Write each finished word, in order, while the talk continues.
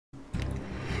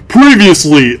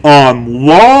Previously on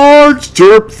Large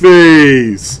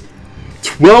Derpface!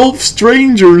 12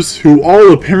 strangers who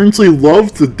all apparently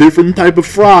loved a different type of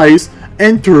fries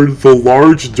entered the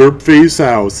Large Derpface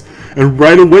house, and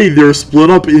right away they're split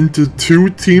up into two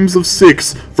teams of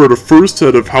 6 for the first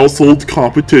set of household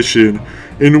competition,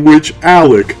 in which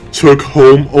Alec took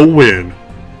home a win.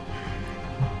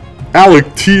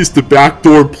 Alec teased the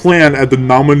backdoor plan at the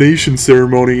nomination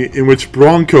ceremony in which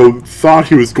Bronco thought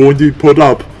he was going to be put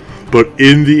up, but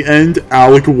in the end,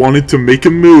 Alec wanted to make a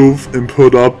move and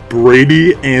put up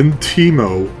Brady and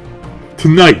Timo.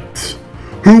 Tonight,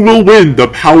 who will win the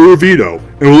power veto,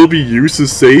 and will it be used to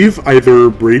save either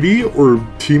Brady or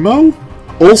Timo?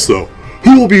 Also,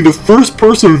 who will be the first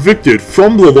person evicted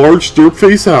from the Large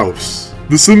Derpface house?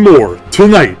 This and more,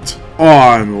 tonight,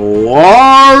 on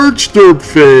Large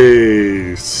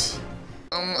Derpface!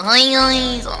 Hi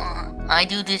guys, I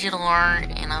do digital art,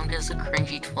 and I'm just a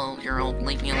cringy 12-year-old,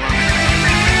 leave me alone.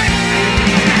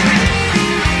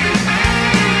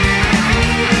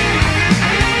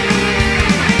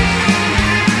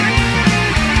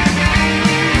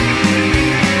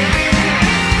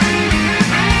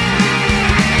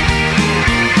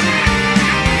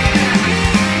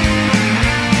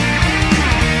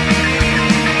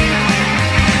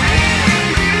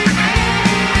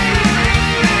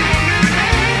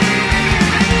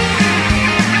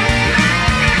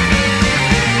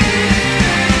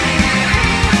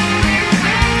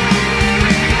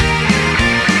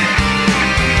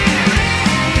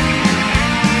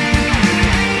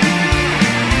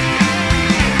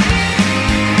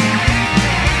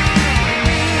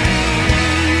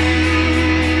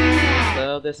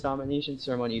 This nomination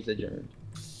ceremony is adjourned.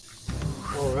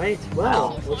 Alright,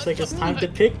 well, looks like it's time to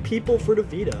pick people for the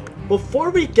veto. Before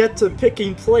we get to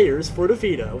picking players for the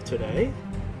veto today,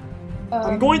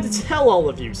 I'm going to tell all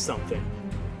of you something.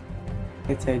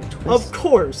 It's a twist. Of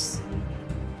course,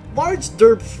 Large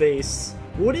Derpface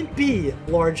wouldn't be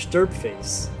Large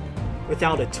Derpface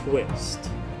without a twist.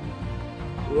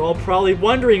 You're all probably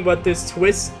wondering what this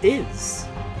twist is.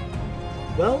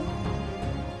 Well,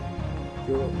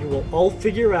 you will all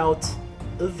figure out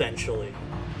eventually.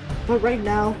 But right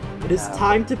now, it is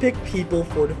time to pick people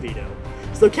for the veto.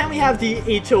 So can we have the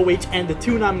HOH and the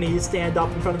 2 nominees stand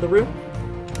up in front of the room?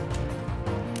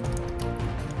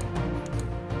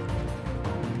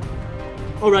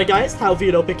 Alright guys, how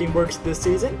veto picking works this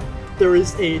season. There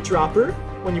is a dropper.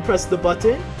 When you press the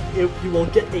button, you will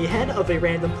get a head of a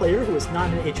random player who is not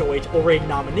an HOH or a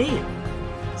nominee.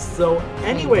 So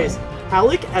anyways,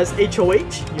 Alec, as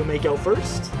HOH, you may go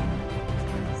first.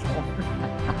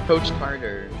 Coach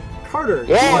Carter. Carter,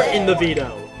 you are in the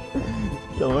veto.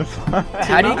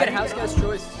 How do you get House Guest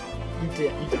Choice?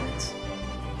 You don't.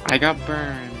 I got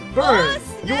burned. Burn,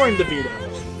 you are in the veto.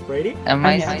 Brady? And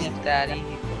my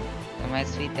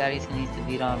sweet daddy's who needs to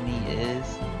beat on me is...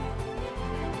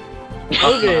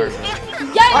 Okay.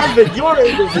 Arvid, you are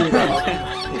in the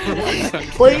veto.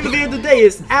 Playing the veto today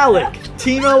is Alec,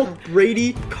 Timo,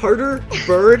 Brady, Carter,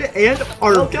 Bird, and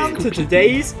Arvid. Welcome to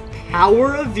today's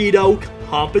Power of Veto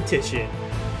competition.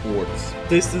 Warts.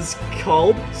 This is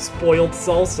called Spoiled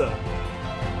Salsa.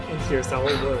 And here's how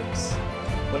it works.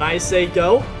 When I say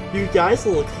go, you guys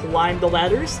will climb the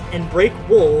ladders and break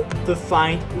wool to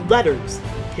find letters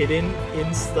hidden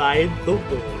inside the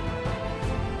wool.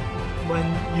 When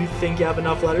you think you have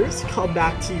enough letters, come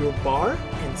back to your bar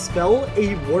and spell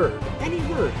a word. Any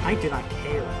word, I do not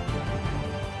care.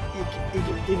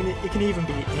 It can even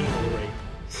be anal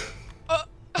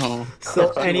rape.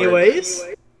 So anyways,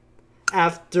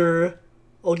 after,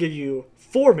 I'll give you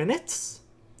 4 minutes.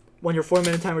 When your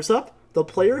 4-minute timer's up, the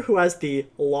player who has the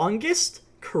longest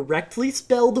correctly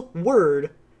spelled word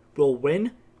will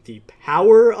win the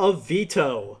power of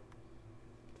veto.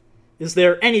 Is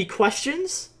there any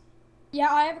questions? Yeah,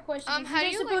 I have a question. How do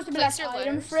you supposed to be place like your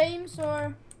item letters? frames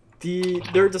or?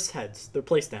 They're just heads. They're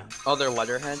placed down. Oh, they're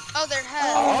letterhead? Oh, their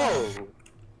head. Oh!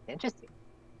 Interesting.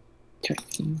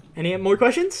 Any more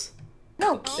questions?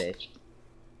 No. Bitch.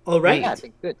 Alright. Yeah,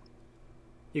 good.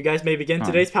 You guys may begin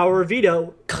today's power of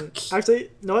veto. Actually, you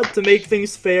know what? To make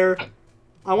things fair,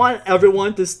 I want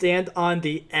everyone to stand on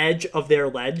the edge of their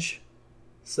ledge.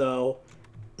 So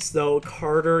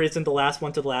Carter isn't the last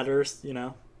one to the ladders, you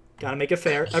know. Gotta make it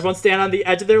fair. Everyone stand on the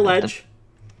edge of their ledge.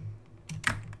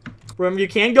 Remember, you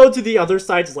can go to the other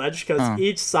side's ledge, because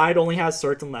each side only has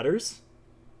certain letters.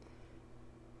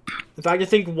 In fact, I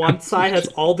think one side has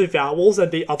all the vowels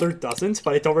and the other doesn't,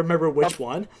 but I don't remember which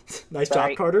one. Nice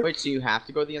job, Carter. Wait, so you have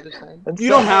to go to the other side? You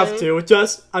don't have to,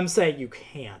 just, I'm saying you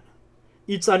can.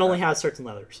 Each side only has certain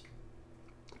letters.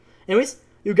 Anyways,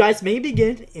 you guys may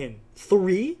begin in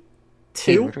 3,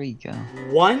 2, where do we go?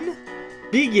 1,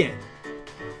 begin.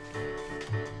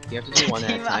 You have to do one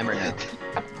at a time or no?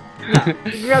 No, you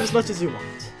can grab as much as you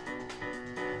want.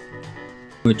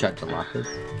 Muchachalatas.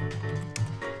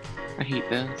 I hate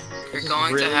this. You're is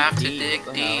going really to have to deep, dig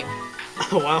what the deep.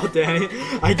 Oh wow, Danny.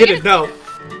 I didn't know.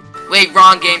 Wait,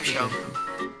 wrong game show.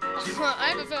 I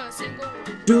haven't found a single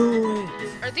one. Do it!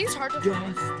 Are these hard to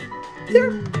find?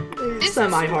 They're This is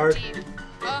semi-hard. deep.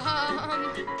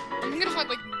 I'm gonna find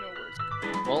like no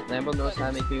words. Well, Lambo knows how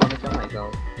to make me want to kill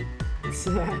myself.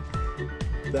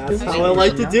 That's how I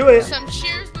like to do it. Some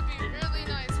cheers would be really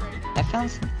nice right now. I found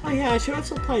some. Oh yeah, I should have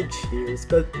supplied cheers,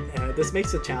 but this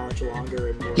makes the challenge longer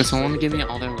and more. Does someone give me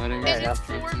all their letters? And it's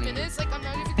 4 minutes, like I'm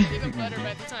not even gonna give him better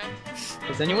by the time.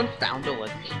 Has anyone found a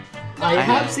letter? I I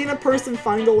have have. seen a person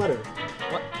find a letter.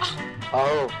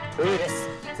 Oh, who this?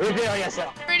 Reveal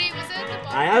yourself. Pretty, was that the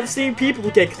I have seen people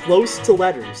get close to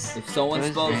letters. If someone What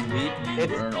is spells it? weep,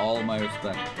 you earn all of my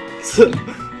respect.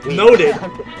 Noted.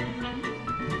 Okay.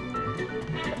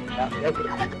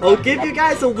 I'll give you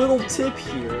guys a little tip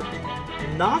here.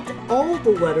 Not all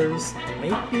the letters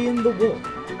might be in the wall.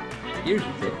 Here's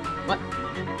the trick.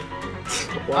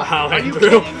 Wow, Are you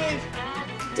Andrew. kidding me?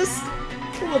 Just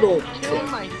a little Kill tip.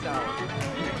 myself.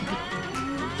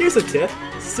 Here's a tip.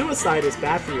 Suicide is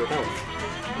bad for your health.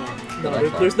 No,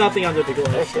 there's nothing under the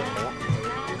glass.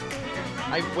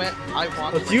 I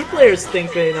want A few players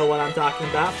think they know what I'm talking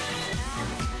about.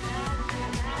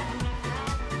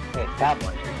 Hey, that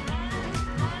one.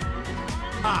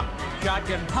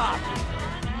 Shotgun pop!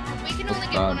 We can only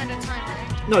get God. one at a time,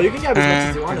 right? No, you can get as much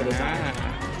as you want at a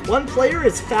time. One player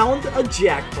has found a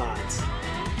jackpot.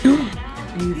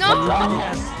 No!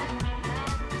 Yes.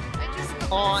 I just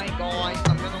Oh my god,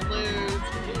 I'm gonna lose.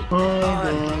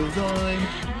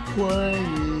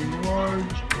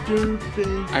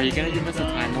 Are you gonna give us a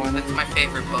time one? That's my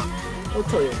favorite book. I'll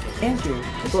tell you. Andrew,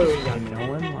 I'll tell you when you got no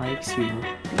one likes you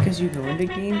because you go into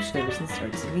game shows and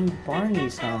start singing Barney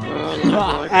songs.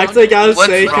 Actually, I gotta What's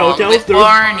say, wrong Coco, with there was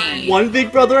Barney? one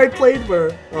Big Brother I played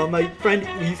where my friend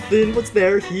Ethan was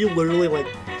there. He literally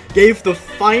gave the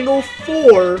final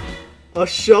 4 a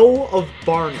show of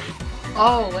Barney.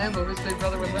 Oh, Lambo, whose big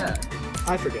brother was that?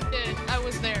 I forget. did. I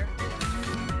was there.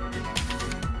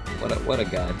 What a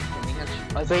guy.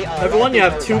 Honestly, Everyone, you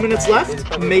have 2 minutes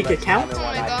left. Make it count. Oh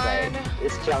my god.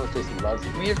 This challenge just loves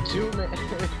me. We have 2 minutes.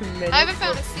 I haven't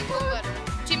found a single letter.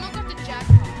 Timo got the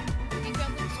jackpot. He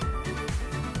found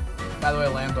it. By the way,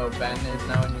 Lambo, Ben is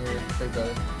now in your big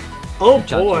brother. Oh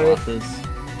boy.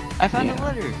 Muchachalatas. I found a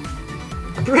letter.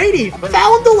 Brady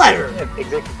found the letter! Yeah,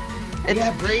 exactly.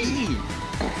 It's Brady.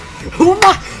 Oh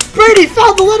my! Brady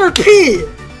found the letter P!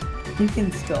 You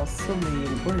can spell so many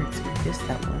words with just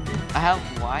that one. I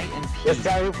have Y and P. Just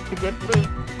try to get me.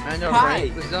 I know, Hi.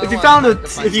 right? There's another If you one found I have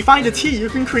to if you find a T, you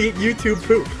can create YouTube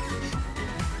poop.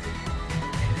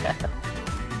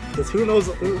 Because who knows?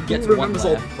 Who Gets one remembers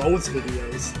all laugh. those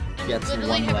videos? Gets Literally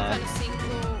one haven't laugh. found a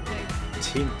single, like...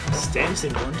 Team stands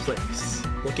in one place,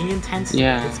 looking intensely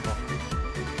Yeah. at his phone.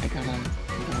 I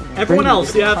gotta. Everyone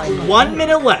else, you have 1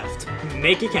 minute left.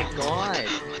 Make it count. God.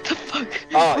 What the fuck?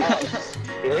 Oh,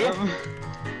 really?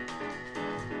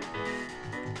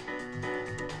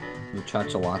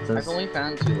 Muchachalatas. I've only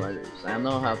found 2 letters. I don't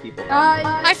know how people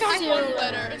I found one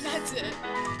letter, and that's it.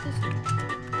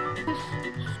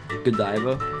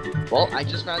 Godiva. Well, I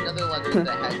just found another letter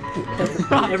that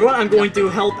had... Everyone, I'm going to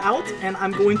help out, and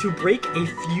I'm going to break a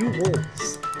few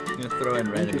walls. I'm gonna throw in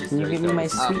random Can Easter you eggs. give me my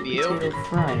throughout sweet you? potato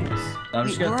fries? this- I'm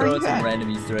just gonna Where throw are in you some at? random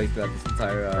Easter eggs throughout this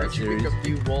entire Where'd you series. pick a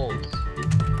few wolves?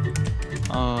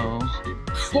 Oh.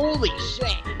 Holy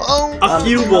shit! Oh. A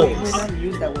few If wolves. you don't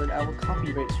use that word, I will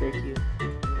copyright strike you.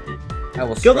 I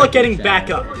will Good luck strike your getting back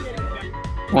channel. up.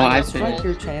 Well, I Strike finished.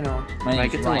 your channel. My If I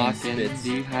name's get to Ryan lock in, Spitz.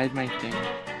 do you hide my thing?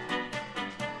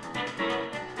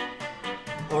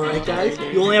 Alright guys,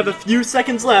 you only have a few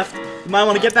seconds left. You might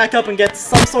want to get back up and get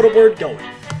some sort of word going.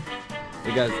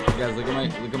 Hey guys, look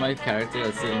at my character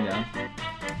that's sitting down.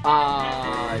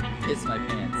 Ah, I pissed my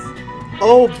pants.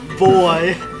 Oh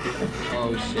boy.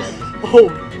 Oh shit. Oh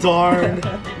darn.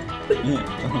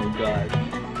 Oh god.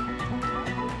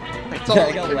 That's Yeah, all I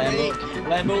I got could Lambo. make.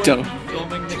 Lambo was Don't.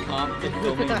 filming the comp and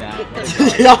filming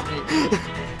that. Yeah.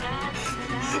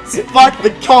 Fuck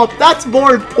the comp, that's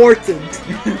more important.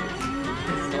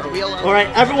 Are we allowed Alright,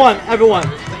 everyone,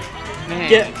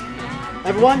 Man.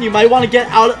 everyone, you might want to get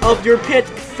out of your pit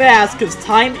fast, because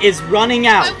time is running I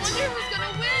out. wonder who's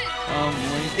gonna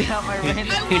win! Yeah, my random.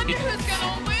 I wonder who's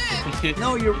gonna win!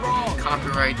 No, you're wrong.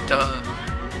 Copyright, duh.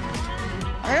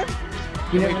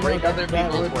 You we never know break that other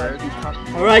that people's word might words? be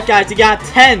copyrighted. Alright guys, you got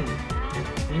 10,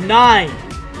 9,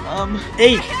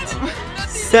 8, Nothing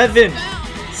 7,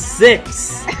 6,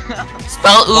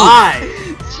 Spell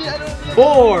oof. 5,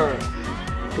 4,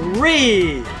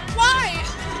 3, Why?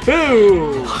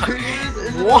 2,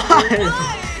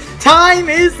 1. Time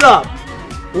is up.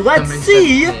 Let's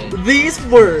see these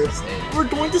words. We're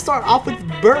going to start off with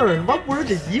burn. What word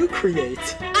did you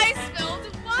create? I spelled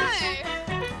why.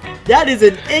 That is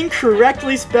an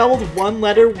incorrectly spelled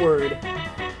one-letter word.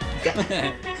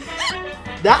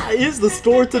 That is the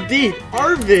score to beat.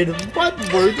 Arvid, what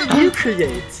word did you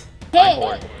create?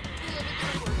 Hey!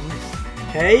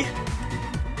 Hey?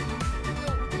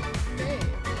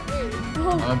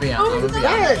 I'm gonna be Yeah, honest with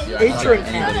you. Atron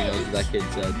Anybody knows what that kid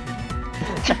said.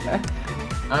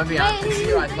 I'm gonna be honest with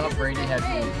you. I thought Brady had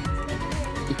me.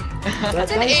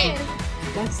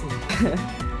 That's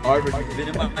Arvid, you've been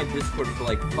in my Discord for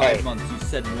like 5 months. You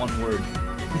said one word.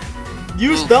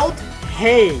 You spelled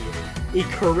hey. A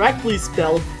correctly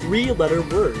spelled 3-letter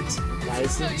words. That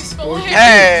is the score.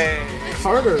 Hey!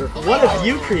 Carter, what have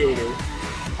you created?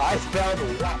 I spelled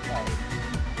wacko.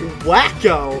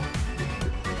 Wacko.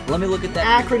 Let me look at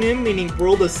that. Acronym meaning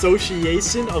World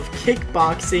Association of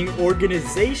Kickboxing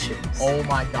Organizations. Oh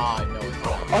my god, no it's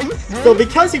not. Are you serious? So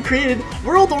because you created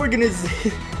World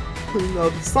Organization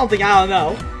of something, I don't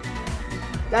know.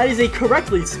 That is a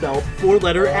correctly spelled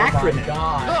 4-letter acronym. Oh my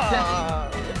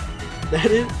god.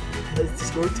 That's the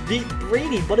score to beat.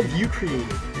 Brady, what have you created?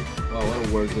 Wow, what a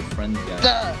words with friends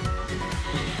guy.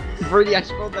 Brady, I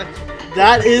spelled that.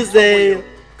 That is a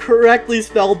correctly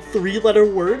spelled 3-letter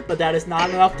word, but that is not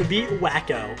enough to beat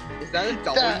wacko. Is that a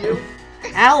W?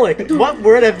 Alec, what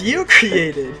word have you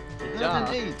created? That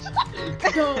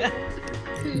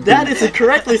is a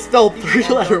correctly spelled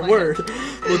 3-letter word,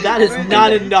 but that is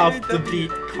not enough to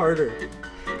beat Carter.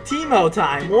 Timo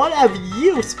time, what have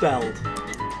you spelled?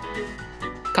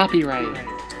 Copyright.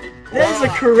 That is a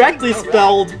correctly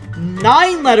spelled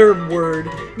 9-letter word,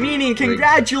 meaning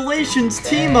congratulations,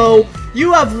 Timo,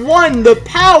 you have won the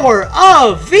power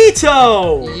of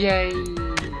veto! Yay.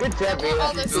 Good job,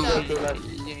 All this stuff.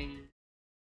 Yay.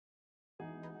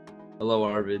 Hello,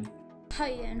 Arvid.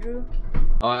 Hi, Andrew.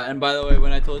 And by the way,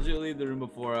 when I told you to leave the room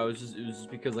before, it was just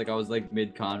because like I was like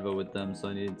mid convo with them, so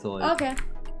I needed to like. Okay,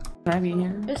 Can I be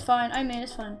here? it's fine. I mean,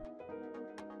 it's fine.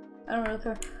 I don't really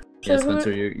care. Yeah, So,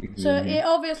 Spencer, you can so be here.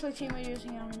 obviously, Timo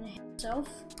using it on himself.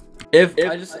 If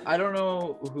I don't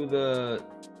know who the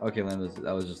okay,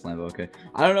 that was just Lambo. Okay,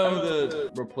 I don't know who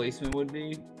the replacement would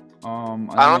be. I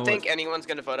I don't think anyone's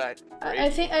gonna vote at. I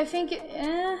think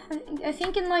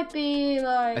it might be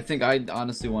like. I think I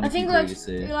honestly want I to think keep Brady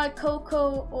safe. like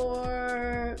Coco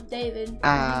or David.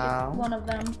 I think it's one of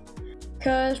them.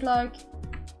 Cause like.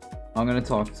 I'm gonna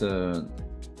try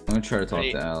to talk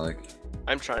to Alec.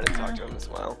 I'm trying to talk to him as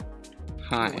well.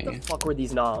 Hi. What the fuck were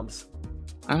these knobs?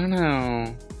 I don't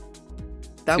know.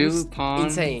 That Two was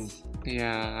pawns. insane.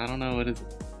 Yeah, I don't know what his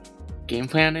game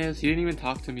plan is. He didn't even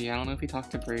talk to me. I don't know if he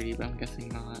talked to Brady, but I'm guessing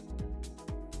not.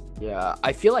 Yeah,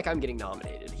 I feel like I'm getting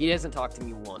nominated. He hasn't talked to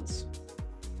me once.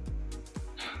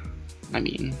 I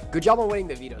mean, Good job on winning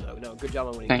the veto, though. No, good job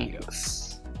on winning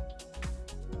thanks. the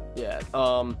veto.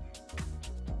 Yeah,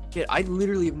 yeah, I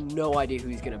literally have no idea who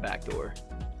he's gonna backdoor.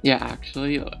 Yeah,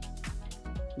 actually,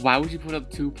 why would you put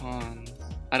up 2 pawns?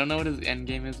 I don't know what his end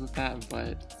game is with that, but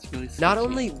it's really sketchy. Not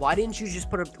only, why didn't you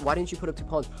put up 2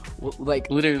 pawns? Like,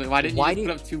 literally, why didn't you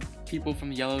put up 2 people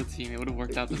from the yellow team? It would have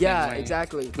worked out the same way. Yeah,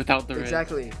 exactly. Without the risk.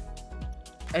 Exactly.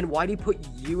 And why do you put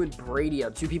you and Brady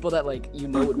up? 2 people that like you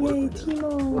know would work with him.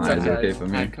 What's up, It's guys? okay for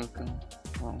me. Hi, Coco.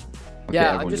 Wow. Okay, Yeah,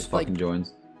 everyone I'm just like fucking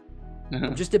joins.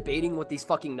 I'm just debating what these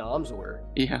fucking noms were.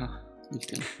 Yeah, me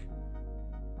too.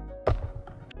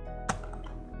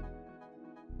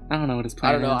 I don't know what his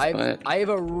plan I don't know. is, but I have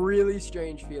a really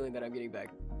strange feeling that I'm getting back.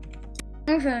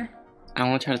 Okay. I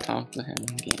want to try to talk to him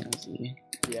again.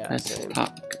 Yeah. Let's same.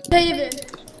 talk.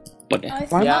 David. But I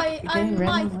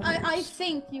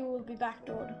think you will be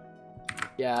backdoored.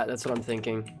 Yeah, that's what I'm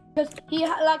thinking. Because he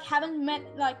like haven't met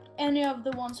like any of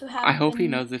the ones who have. I hope he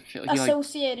knows if he like.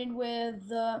 Associated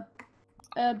with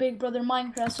Big Brother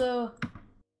Minecraft, so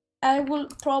I will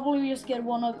probably just get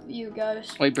one of you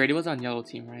guys. Wait, Brady was on yellow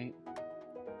team, right?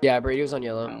 Yeah, Brady was on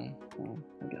yellow. Oh, well,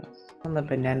 I guess. On the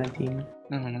banana team.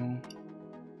 I don't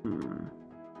know.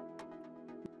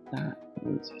 That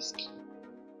was risky.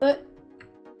 But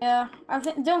yeah,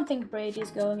 don't think Brady's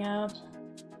going out.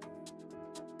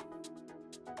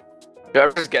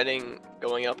 Whoever's going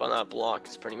up on that block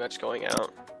is pretty much going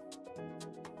out.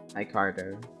 Hi,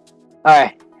 Carter.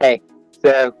 Alright, hey.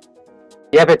 So,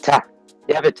 you have a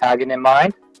target in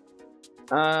mind?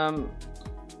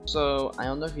 So I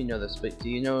don't know if you know this, but do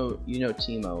you know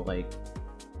Timo, like,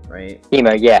 right?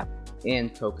 Timo, yeah.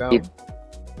 And Coco.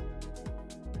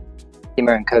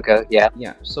 Teamer and Coco, yeah.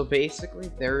 Yeah, so basically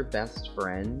they're best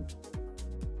friends.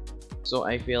 So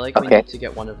I feel like we need to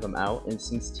get one of them out, and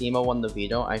since Timo won the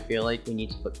veto, I feel like we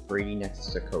need to put Brady next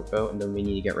to Coco, and then we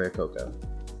need to get rid of Coco.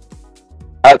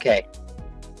 Okay.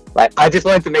 Like, I just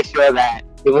wanted to make sure that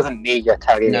it wasn't me you're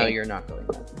targeting. No, you're not going.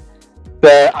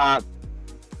 But,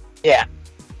 yeah.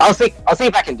 I'll see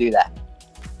if I can do that.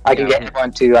 I can get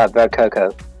everyone to vote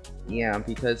Coco. Yeah,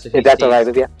 because if that's alright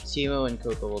with you. Timo and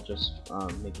Coco will just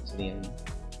make it to the end.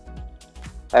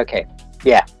 Okay.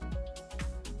 Yeah.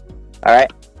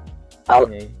 Alright. I'll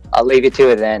leave you to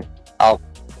it then. I'll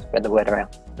spread the word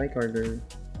around. Bye, Carter.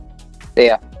 See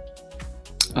ya.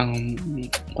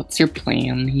 What's your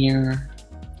plan here?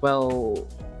 Well,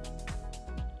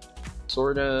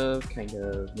 sort of, kind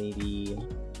of, maybe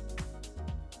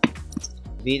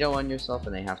veto on yourself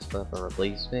and they have to put up a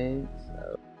replacement,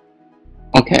 so.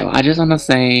 Okay, well, I just want to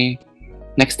say,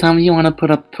 next time you want to put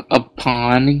up a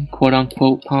pawn,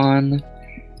 quote-unquote pawn,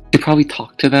 you probably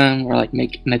talk to them or, like,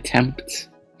 make an attempt,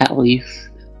 at least.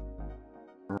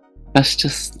 That's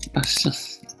just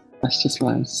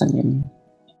what I'm saying.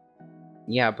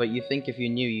 Yeah, but you think if you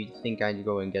knew, you'd think I'd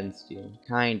go against you.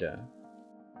 Kinda.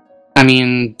 I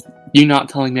mean, you not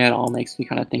telling me at all makes me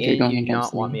kind of think you're going against me. You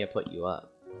not want me to put you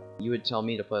up. You would tell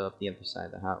me to put up the other side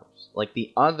of the house. Like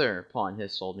the other pawn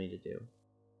has told me to do.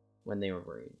 When they were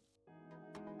worried.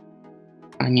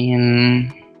 I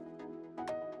mean...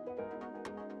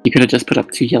 You could have just put up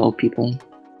 2 yellow people.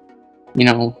 You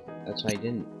know. That's why I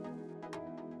didn't.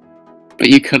 But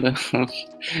you could have.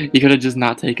 You could have just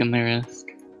not taken the risk.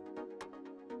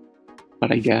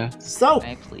 But I guess. So,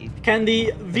 can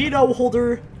the veto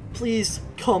holder please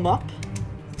come up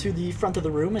to the front of the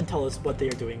room and tell us what they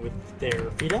are doing with their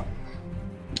veto?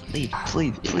 Please.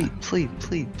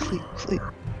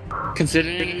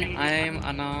 Considering I'm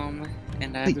a nom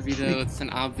and I have a veto, it's an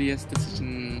obvious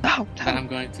decision that I'm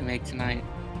going to make tonight.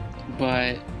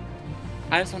 But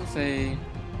I just want to say,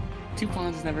 2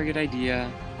 pawns is never a good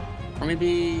idea. Or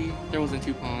maybe there wasn't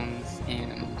 2 pawns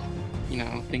and, you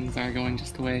know, things aren't going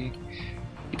just the way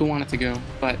people want it to go.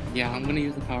 But yeah, I'm going to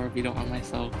use the power veto on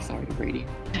myself. Sorry to Brady.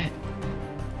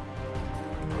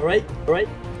 Alright.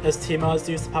 As Timo has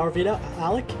used the power veto,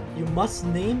 Alec, you must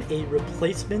name a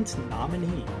replacement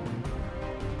nominee.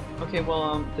 Okay,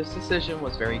 well, this decision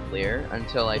was very clear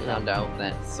until I found out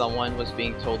that someone was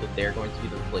being told that they're going to be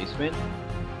the replacement.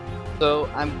 So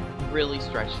I'm really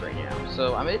stretched right now.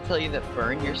 So I'm going to tell you that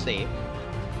Fern, you're safe.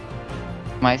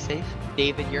 Am I safe?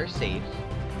 David, you're safe.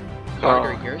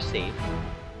 Carter, you're safe.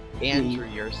 Andrew,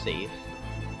 you're safe.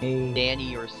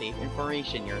 Danny, you're safe. And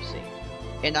Formation, you're safe.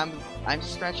 And I'm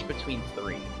stretched between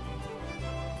 3.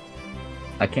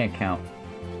 I can't count.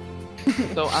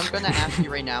 So I'm gonna ask you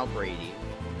right now, Brady.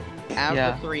 Out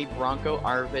of the 3, Bronco,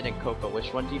 Arvid, and Coco,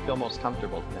 which one do you feel most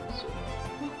comfortable next to?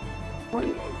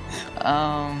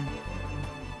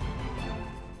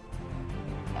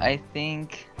 I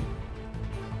think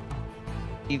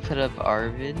you put up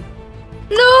Arvid.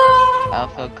 No! I'll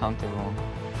feel comfortable.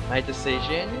 My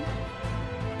decision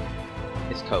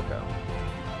is Coco.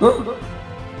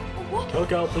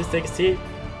 Coco, please take a seat.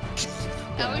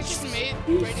 Alex just made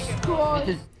Brady get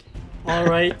mad.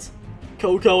 Alright,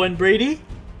 Coco and Brady,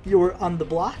 you were on the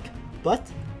block, but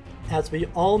as we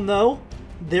all know,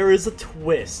 there is a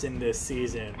twist in this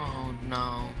season. Oh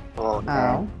no. Oh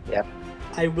no. Yep.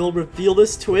 I will reveal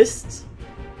this twist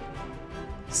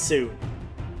soon.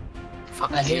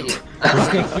 Fuck I you. hate it. I'm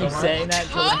just gonna keep saying that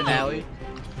until the finale.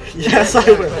 Yes, I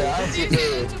will.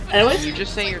 Anyways, You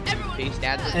just say your two-faced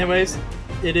ad. Anyways,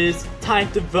 it is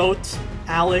time to vote.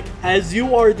 Alec, as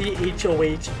you are the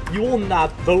HOH, you will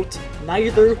not vote,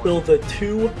 neither will the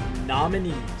 2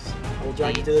 nominees. I will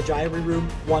drag you to the diary room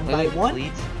one by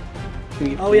one.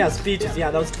 Oh yeah, speeches,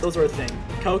 yeah, those are a thing.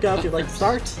 Coco, if you'd like to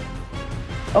start.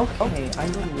 Okay, I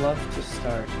would love to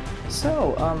start.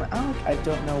 So, Alec, I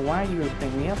don't know why you were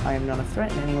bringing me up. I am not a threat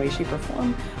in any way, shape, or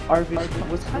form. Arvid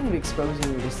was kind of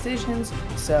exposing your decisions,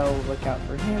 so look out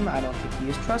for him. I don't think he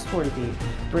is trustworthy.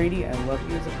 Brady, I love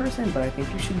you as a person, but I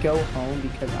think you should go home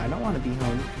because I don't want to be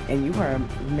home, and you are a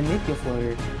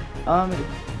manipulator.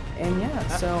 And yeah,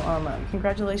 so,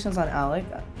 congratulations on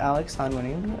Alex on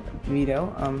winning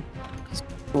veto.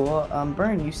 Cool.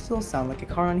 Burn, you still sound like a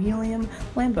car on helium.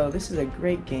 Lambo, this is a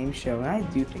great game show, and I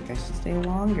do think I should stay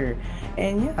longer.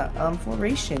 And yeah,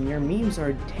 Floration, your memes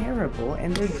are terrible,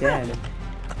 and they're dead.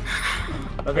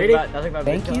 Nothing about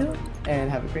Thank you, and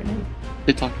have a great night.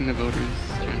 They're talking to voters.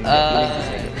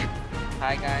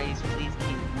 Hi guys, please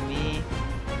keep me.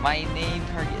 My main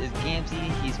target is Gamzee.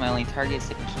 He's my only target,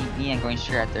 so keep me. I'm going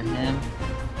straight after him.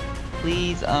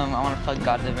 please, I want to fuck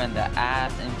Godzilla in the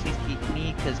ass, and please keep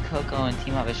me, because Coco and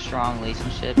Team have a strong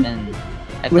relationship, and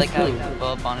I feel like I like to go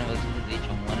up on it with each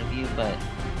one of you, but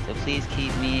so please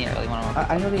keep me. I really want to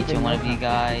work with each one of you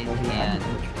guys, and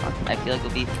I feel like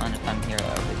it'll be fun if I'm here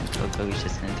with Coco. He's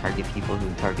just gonna target people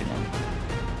who target him.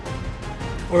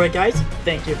 Alright guys,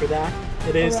 thank you for that.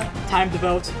 It is time to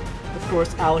vote. Of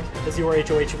course, Alec, as your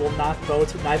HOH, will not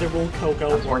vote. Neither will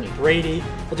Coco or Brady.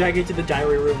 I'll drag you to the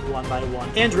diary room one by one.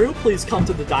 Andrew, please come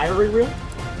to the diary room.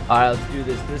 Alright, let's do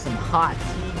this. There's some hot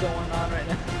tea going on right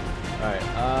now.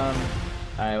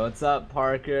 Alright, what's up,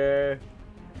 Parker?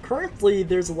 Currently,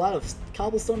 there's a lot of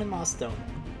cobblestone and mossstone.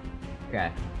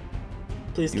 Okay.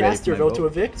 Please cast your vote to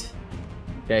evict.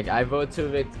 Okay, I vote to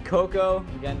evict Coco.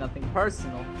 Again, nothing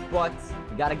personal, but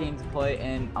we got a game to play,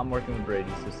 and I'm working with Brady,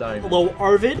 so sorry. Hello,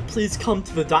 Arvid. Please come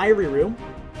to the diary room.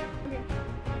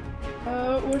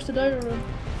 Where's the diary room?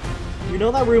 You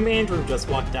know that room Andrew just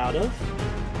walked out of?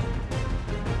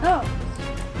 Oh.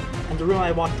 And the room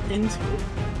I walked into.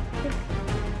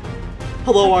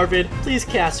 Hello, Arvid. Please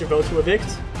cast your vote to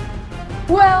evict.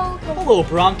 Well. Hello,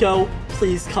 Bronco.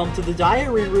 Please come to the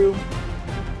diary room.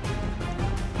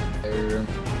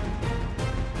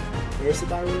 Where's the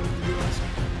diary room, did you ask?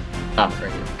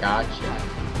 Gotcha.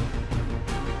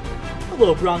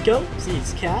 Hello, Bronco.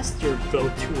 Please cast your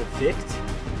vote to evict.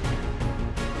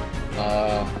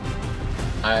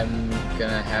 I'm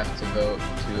gonna have to vote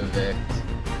to evict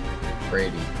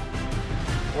Brady.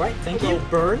 Alright, thank you.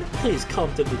 Burn, please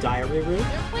come to the diary room.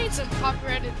 They're playing some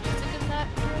copyrighted music in that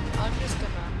room. I'm just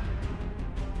gonna...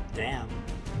 Damn.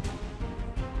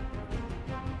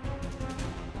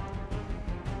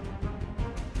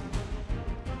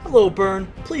 Hello, Burn.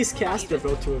 Please cast your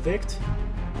vote to evict.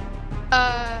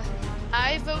 I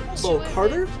vote Hello, to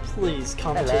Carter. Please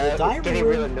come to the diary It's getting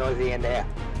room. real noisy in there.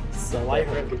 So I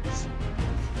heard.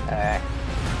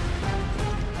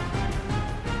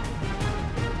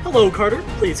 Hello, Carter.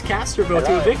 Please cast your vote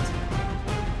to evict.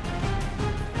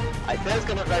 I said I was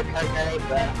gonna vote Coco,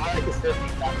 but I like to still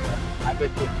think that I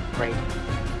vote to Brady.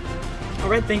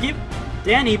 Alright, thank you.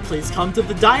 Danny, please come to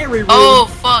the diary room. Oh,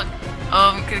 fuck.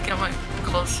 I'm gonna get my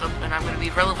close up and I'm gonna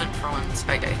be relevant for once,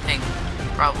 I think.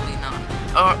 Probably not.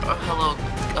 Hello,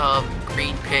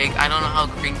 green pig. I don't know how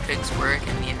green pigs work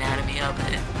and the anatomy of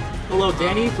it. Hello,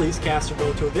 Danny. Please cast your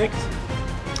vote to evict.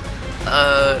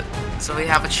 So we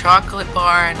have a chocolate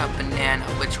bar and a banana.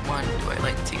 Which one do I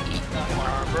like to eat?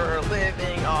 Farmer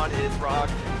living on his rock,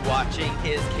 watching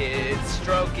his kids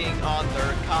stroking on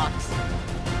their cocks.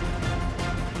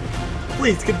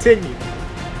 Please continue.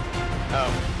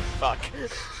 Oh, fuck.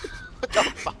 What the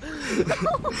fuck?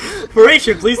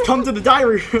 Horatio, please come to the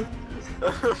diary room.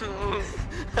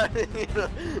 I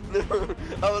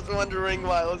was wondering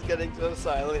why I was getting so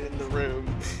silent in the room.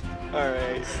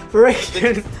 Alright.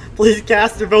 Horatio, please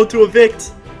cast your vote to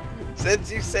evict.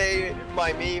 Since you say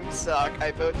my memes suck,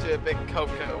 I vote to evict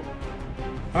Coco.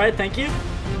 Alright, thank you.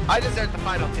 I deserve the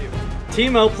final two.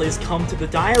 Timo, please come to the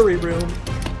diary room.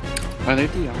 Are they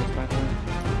DRs, by the way?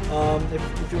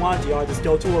 If you want a DR, just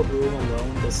go to a room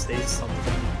alone, just say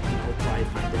something, and I'll probably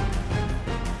find it.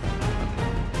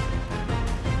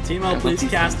 Timo, please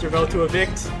cast your vote to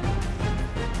evict.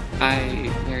 I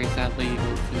very sadly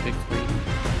vote to evict Brady.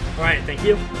 Alright, thank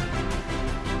you.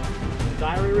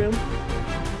 Diary room.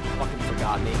 Fucking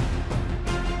forgot me.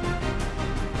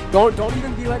 Don't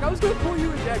even be like, I was gonna pull you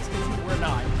in next because you were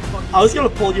not. I was gonna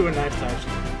pull you in next,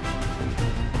 actually.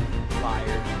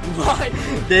 Liar.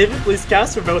 David, please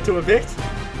cast your vote to evict.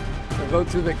 I vote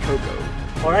to evict Coco.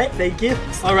 Alright, thank you.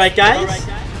 Alright, guys.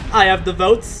 I have the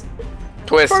votes.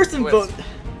 Person vote.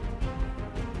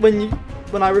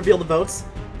 When I reveal the votes,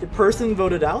 the person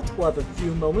voted out will have a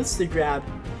few moments to grab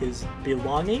his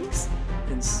belongings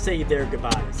and say their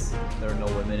goodbyes. There are no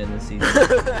women in this season.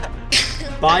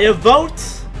 By a vote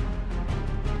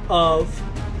of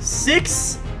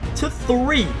 6-3.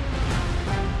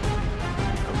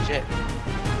 Oh shit.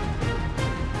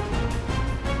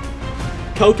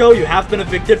 Coco, you have been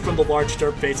evicted from the large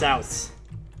Derpface house.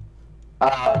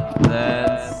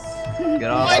 Let's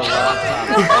get off the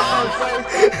laptop.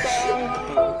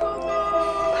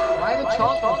 Why the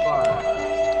chocolate bar?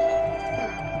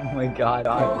 Oh my god.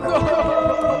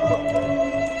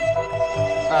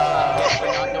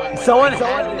 Someone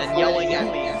had and yelling at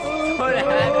me.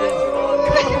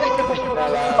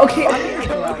 Okay, I'm gonna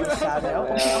go outside. no.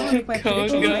 Okay, I'm gonna make my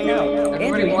predictions right now.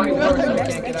 Andrew, you're gonna go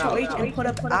next to HOH and put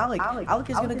up Alec. Alec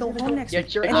is gonna go home next week.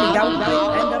 Andrew, that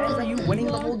will end up for you winning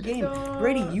the whole game.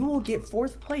 Brady, you will get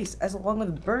 4th place, as along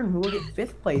with Burn, who will get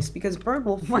 5th place, because Burn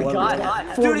will my God.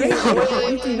 For you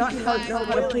do not know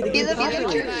how to play the game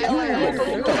properly.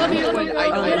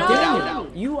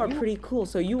 You are pretty cool,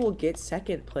 so you will get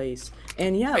 2nd place.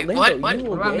 And yeah, Wait, Limbo, what? you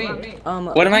will get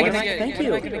What am I gonna get? Thank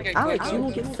you. Alex, you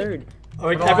will get 3rd.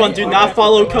 Alright, everyone, do not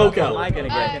follow Coco.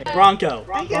 Bronco,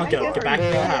 get back to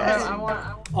the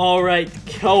house. Alright,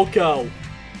 Coco.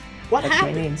 What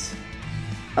happened?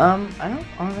 I don't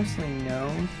honestly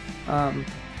know. I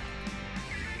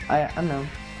don't know.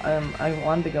 I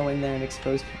wanted to go in there and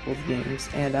expose people's games,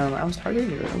 and I was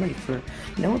targeted early for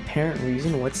no apparent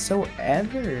reason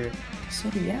whatsoever. So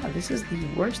yeah, this is the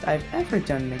worst I've ever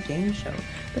done in a game show.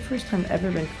 The first time ever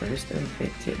been first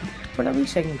evicted. But at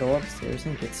least I can go upstairs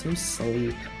and get some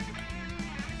sleep.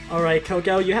 Alright,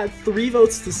 Coco, you had 3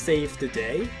 votes to save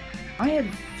today. I had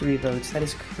 3 votes, that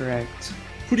is correct.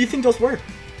 Who do you think those were?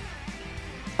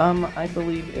 I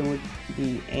believe it would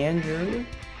be Andrew,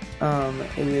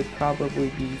 it would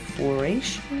probably be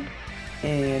Foration,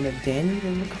 and Danny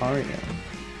the Lucario.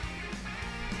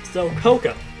 So,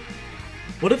 Coco,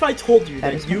 what if I told you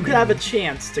that you could have a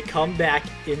chance to come back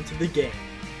into the game?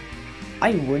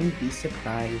 I wouldn't be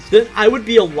surprised. Then I would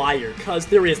be a liar, cause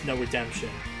there is no redemption.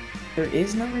 There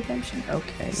is no redemption?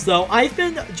 Okay. So, I've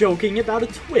been joking about a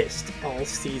twist all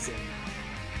season.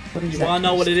 What is you that wanna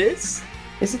know what twist? it is?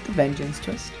 Is it the Vengeance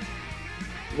twist?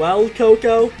 Well,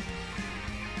 Coco,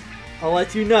 I'll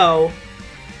let you know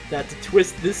that the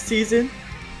twist this season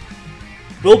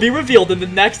will be revealed in the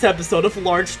next episode of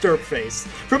Large Derpface.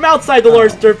 From outside the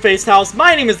Large Derpface house,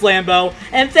 my name is Lambo,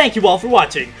 and thank you all for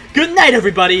watching. Good night,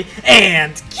 everybody,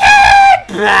 and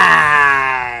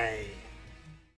goodbye!